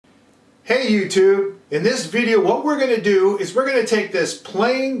Hey YouTube, in this video what we're going to do is we're going to take this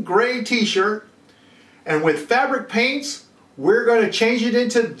plain gray t-shirt and with fabric paints we're going to change it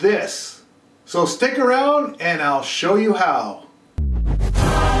into this. So stick around and I'll show you how.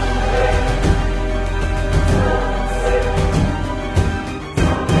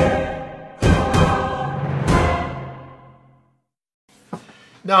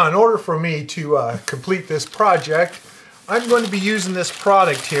 Now in order for me to complete this project, I'm going to be using this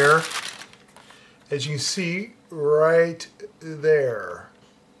product here, as you can see right there,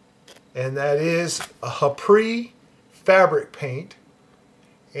 and that is a Hapree fabric paint,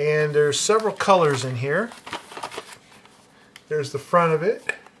 and there's several colors in here. There's the front of it.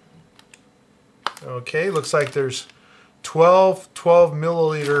 Okay, looks like there's 12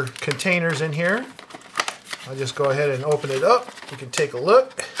 milliliter containers in here. I'll just go ahead and open it up. You can take a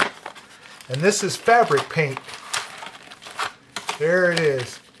look, and this is fabric paint. There it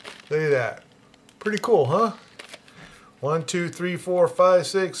is. Look at that. Pretty cool, huh? 1, 2, 3, 4, 5,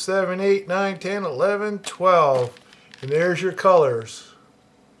 6, 7, 8, 9, 10, 11, 12. And there's your colors.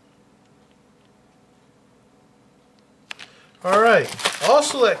 Alright.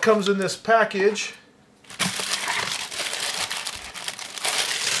 Also that comes in this package.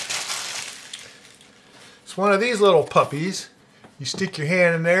 It's one of these little puppies. You stick your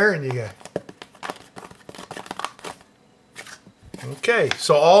hand in there and you got... Okay,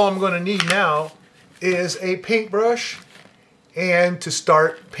 so all I'm going to need now is a paintbrush and to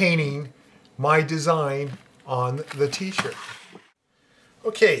start painting my design on the t-shirt.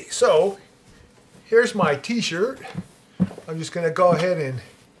 Okay, so here's my t-shirt. I'm just going to go ahead and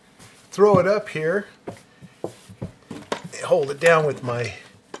throw it up here. Hold it down with my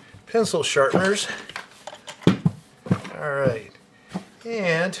pencil sharpeners. Alright,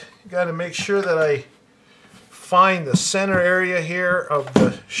 and you got to make sure that I find the center area here of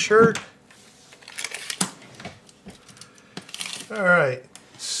the shirt. Alright,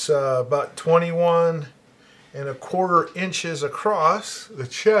 it's about 21¼ inches across. The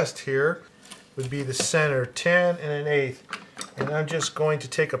chest here would be the center, 10 1/8. And I'm just going to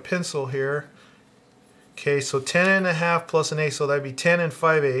take a pencil here. Okay, so 10½ plus 1/8, so that'd be 10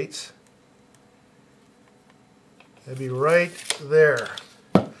 5/8. That'd be right there.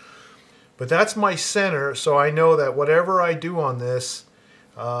 But that's my center, so I know that whatever I do on this,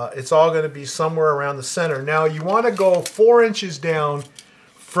 it's all going to be somewhere around the center. Now you want to go 4 inches down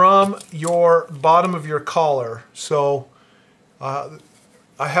from your bottom of your collar. So I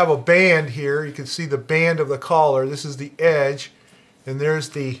have a band here. You can see the band of the collar. This is the edge, and there's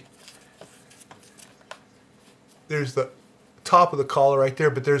the top of the collar right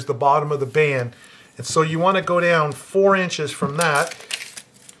there, but there's the bottom of the band. And so you want to go down 4 inches from that.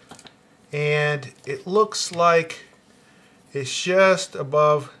 And it looks like it's just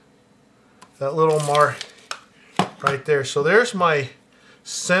above that little mark right there. So there's my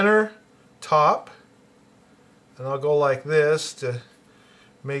center top, and I'll go like this to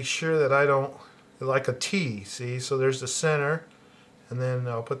make sure that I don't, like a T, see? So there's the center, and then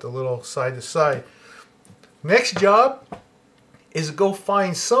I'll put the little side to side. Next job is to go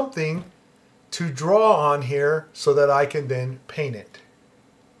find something to draw on here so that I can then paint it.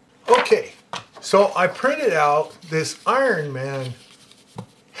 Okay, so I printed out this Iron Man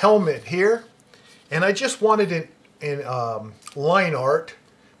helmet here, and I just wanted it in line art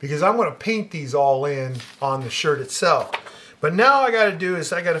because I'm going to paint these all in on the shirt itself. But now I got to do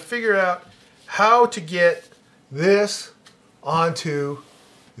is I got to figure out how to get this onto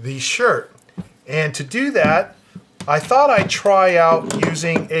the shirt. And to do that, I thought I'd try out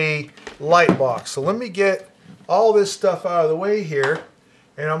using a light box. So let me get all this stuff out of the way here.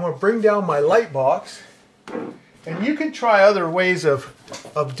 And I'm going to bring down my light box. And you can try other ways of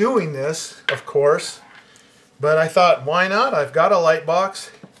doing this, of course. But I thought, why not? I've got a light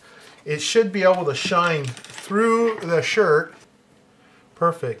box. It should be able to shine through the shirt.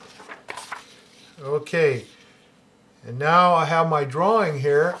 Perfect. Okay. And now I have my drawing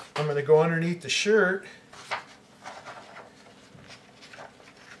here. I'm going to go underneath the shirt.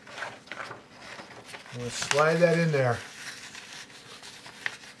 I'm going to slide that in there.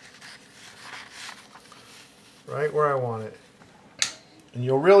 Right where I want it. And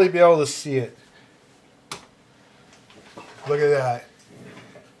you'll really be able to see it. Look at that.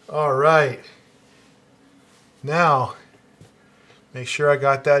 Alright. Now, make sure I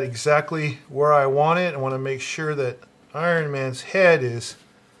got that exactly where I want it. I want to make sure that Iron Man's head is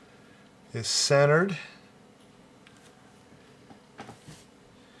centered.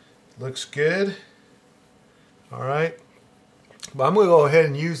 Looks good. Alright. But I'm going to go ahead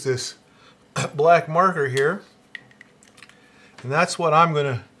and use this black marker here. And that's what I'm going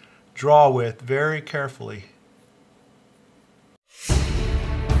to draw with very carefully.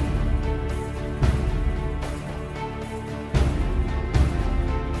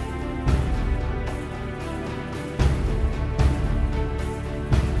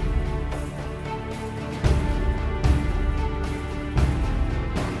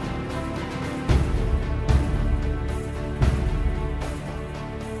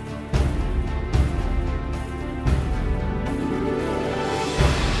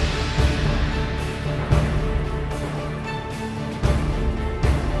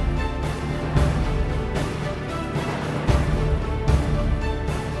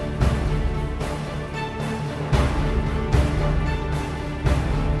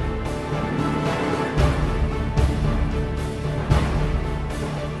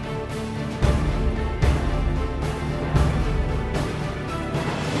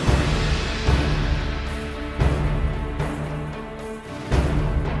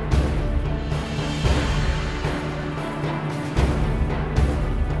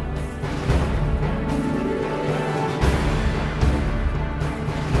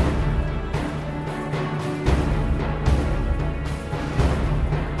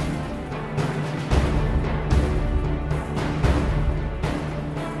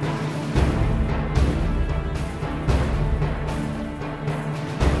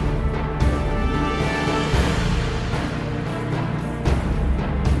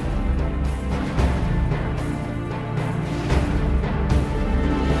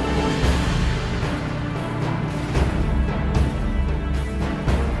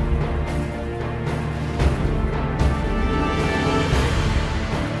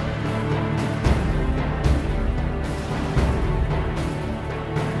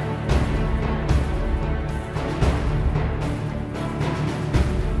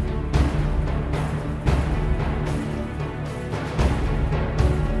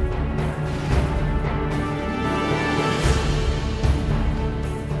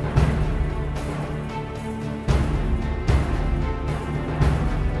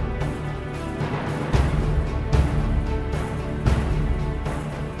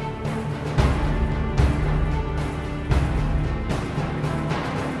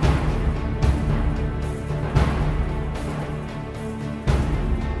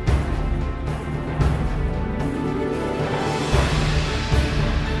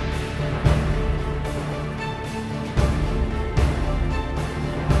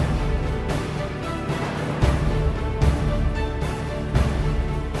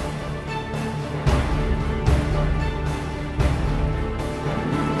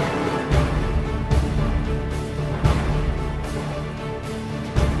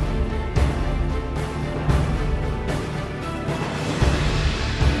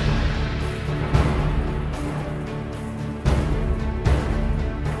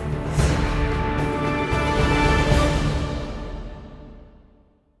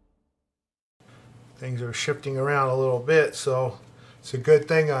 Things are shifting around a little bit, so it's a good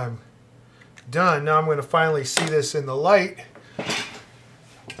thing I'm done. Now I'm going to finally see this in the light.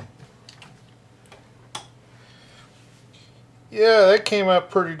 Yeah, that came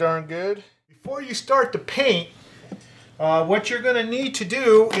out pretty darn good. Before you start to paint, what you're going to need to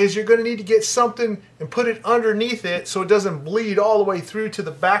do is you're going to need to get something and put it underneath it so it doesn't bleed all the way through to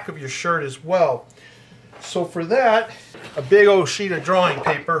the back of your shirt as well. So for that, a big old sheet of drawing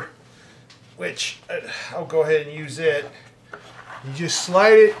paper, which I'll go ahead and use it. You just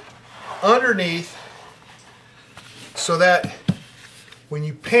slide it underneath so that when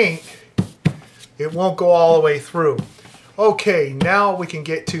you paint, it won't go all the way through. Okay, now we can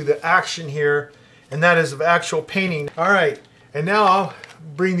get to the action here, and that is of actual painting. All right, and now I'll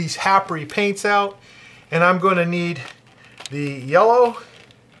bring these Hapree paints out, and I'm going to need the yellow.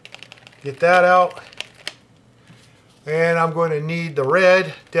 Get that out. And I'm going to need the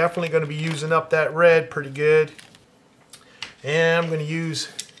red. Definitely going to be using up that red pretty good. And I'm going to use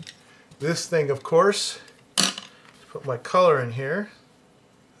this thing, of course. Put my color in here.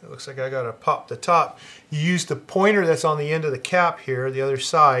 It looks like I got to pop the top. You use the pointer that's on the end of the cap here, the other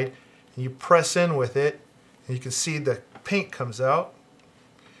side, and you press in with it, and you can see the paint comes out.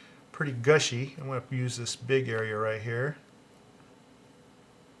 Pretty gushy. I'm going to use this big area right here.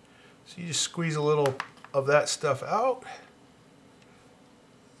 So you just squeeze a little of that stuff out,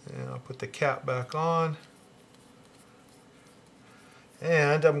 and I'll put the cap back on,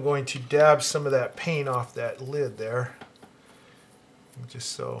 and I'm going to dab some of that paint off that lid there,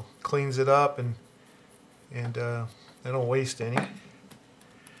 just so it cleans it up and I don't waste any.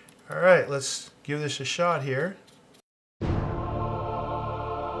 Alright, let's give this a shot here.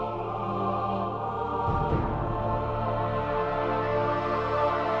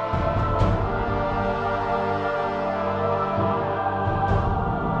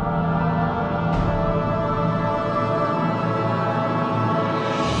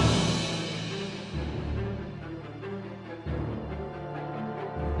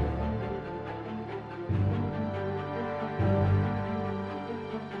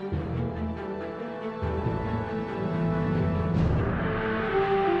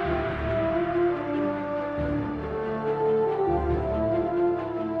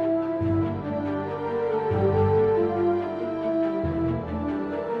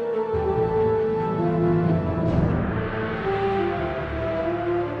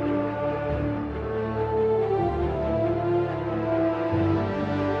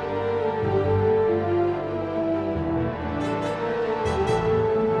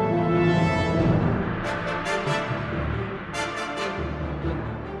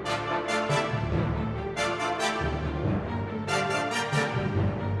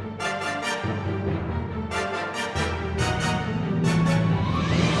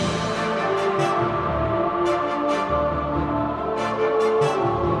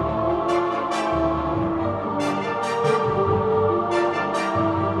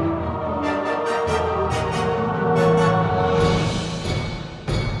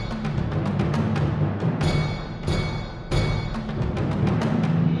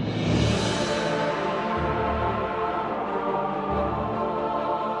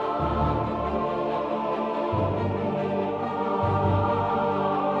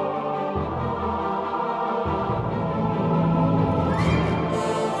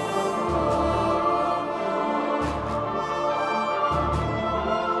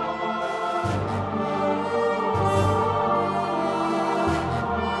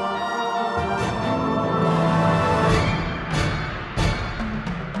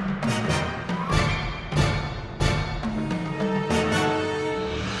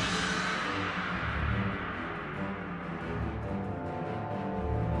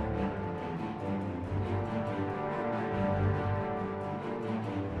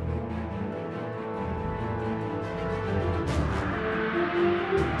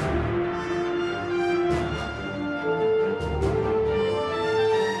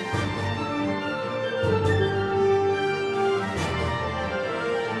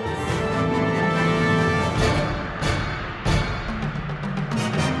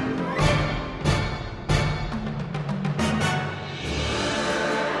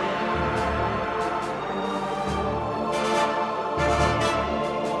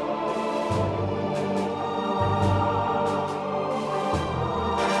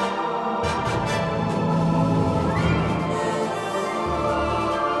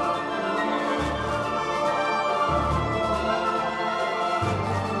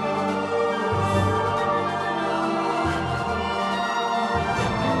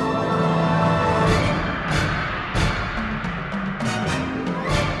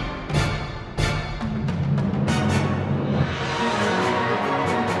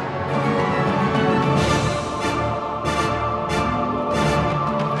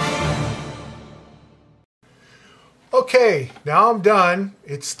 Okay, now I'm done.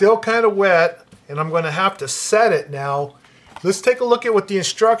 It's still kind of wet, and I'm going to have to set it now. Let's take a look at what the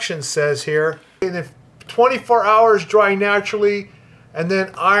instruction says here. And if 24 hours dry naturally, and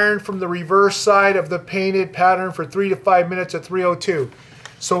then iron from the reverse side of the painted pattern for 3 to 5 minutes at 302.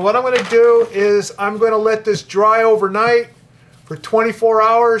 So what I'm going to do is I'm going to let this dry overnight for 24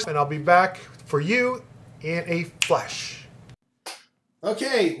 hours, and I'll be back for you in a flash.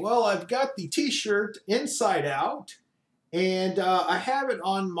 Okay, well, I've got the t-shirt inside out, and I have it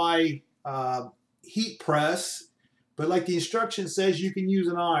on my heat press, but like the instruction says, you can use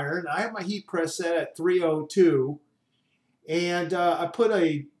an iron. I have my heat press set at 302, and I put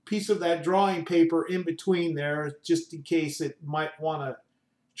a piece of that drawing paper in between there just in case it might want to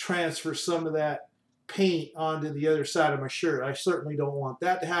transfer some of that paint onto the other side of my shirt. I certainly don't want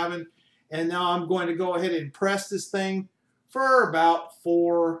that to happen. And now I'm going to go ahead and press this thing for about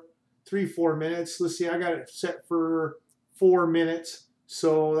 3-4 minutes. Let's see, I got it set for 4 minutes.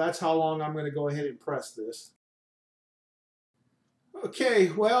 So that's how long I'm going to go ahead and press this.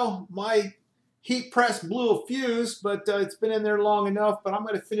 Okay, well, my heat press blew a fuse, but it's been in there long enough, but I'm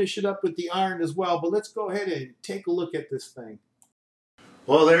going to finish it up with the iron as well. But let's go ahead and take a look at this thing.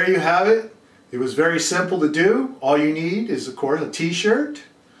 Well, there you have it. It was very simple to do. All you need is, of course, a t-shirt,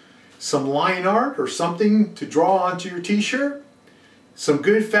 some line art or something to draw onto your t-shirt, some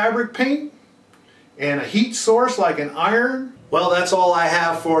good fabric paint, and a heat source like an iron. Well, that's all I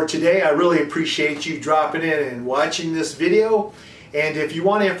have for today. I really appreciate you dropping in and watching this video. And if you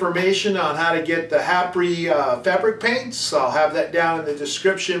want information on how to get the Hapree fabric paints, I'll have that down in the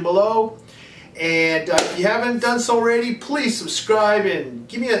description below. And if you haven't done so already, please subscribe and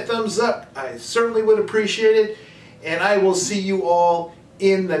give me a thumbs up. I certainly would appreciate it. And I will see you all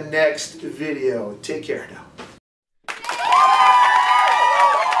in the next video. Take care now.